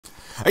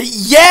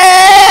Yeah!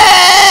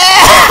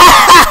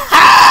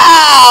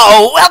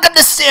 Welcome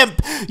to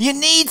Simp. You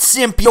need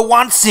Simp, you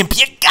want Simp,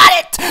 you got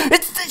it!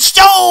 It's the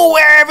show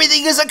where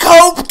everything is a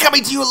cope,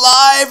 coming to you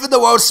live from the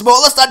world's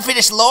smallest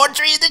unfinished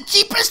laundry in the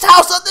cheapest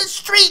house on the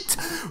street.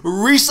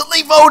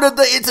 Recently voted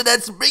the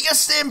internet's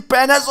biggest simp,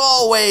 and as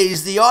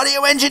always, the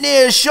audio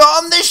engineer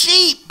Sean the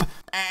Sheep.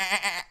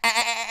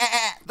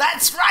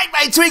 That's right,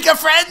 my tweaker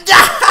friend!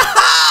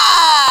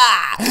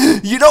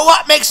 You know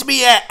what makes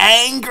me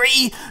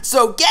angry?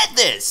 So get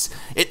this.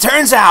 It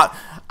turns out,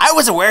 I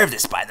was aware of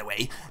this, by the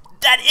way,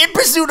 that in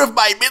pursuit of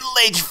my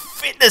middle-aged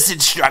fitness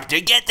instructor,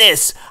 get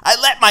this, I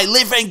let my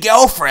live-in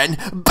girlfriend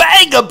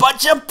bang a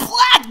bunch of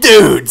black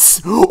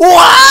dudes!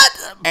 What?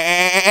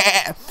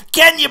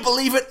 Can you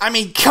believe it? I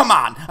mean, come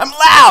on. I'm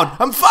loud.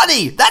 I'm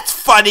funny. That's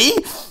funny.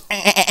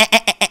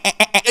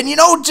 And you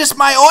know, just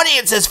my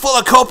audience is full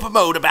of cope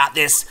mode about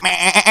this.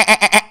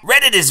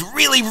 Reddit is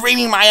really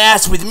reaming my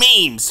ass with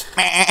memes.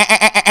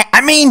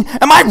 I mean,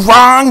 am I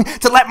wrong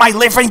to let my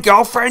live-in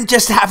girlfriend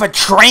just have a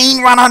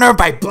train run on her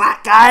by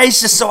black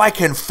guys just so I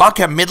can fuck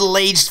a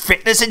middle-aged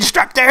fitness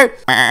instructor?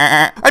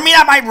 I mean,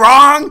 am I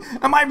wrong?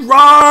 Am I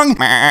wrong?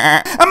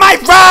 Am I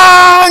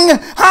wrong?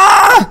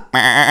 Huh?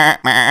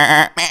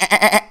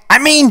 I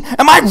mean,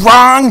 am I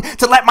wrong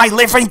to let my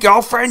live-in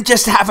girlfriend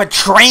just have a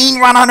train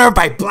run on her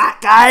by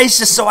black guys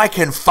just so I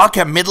can fuck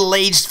a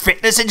middle-aged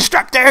fitness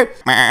instructor?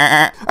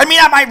 I mean,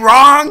 am I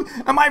wrong?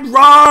 Am I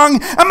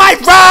wrong? Am I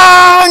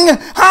wrong?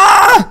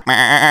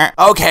 Huh?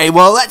 Okay,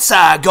 well, let's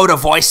go to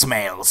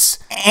voicemails.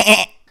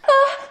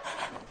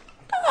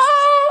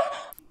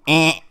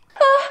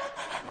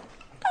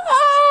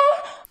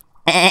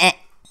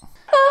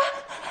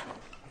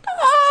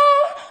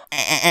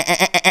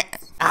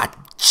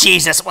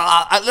 Jesus,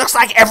 well, it looks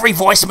like every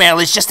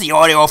voicemail is just the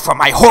audio from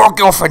my whore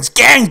girlfriend's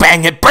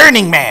gangbang at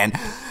Burning Man.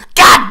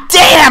 God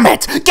damn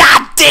it!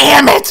 God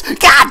damn it!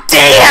 God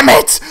damn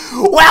it!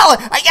 Well,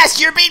 I guess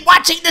you've been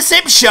watching The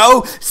Simp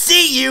Show.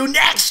 See you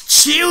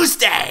next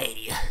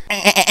Tuesday.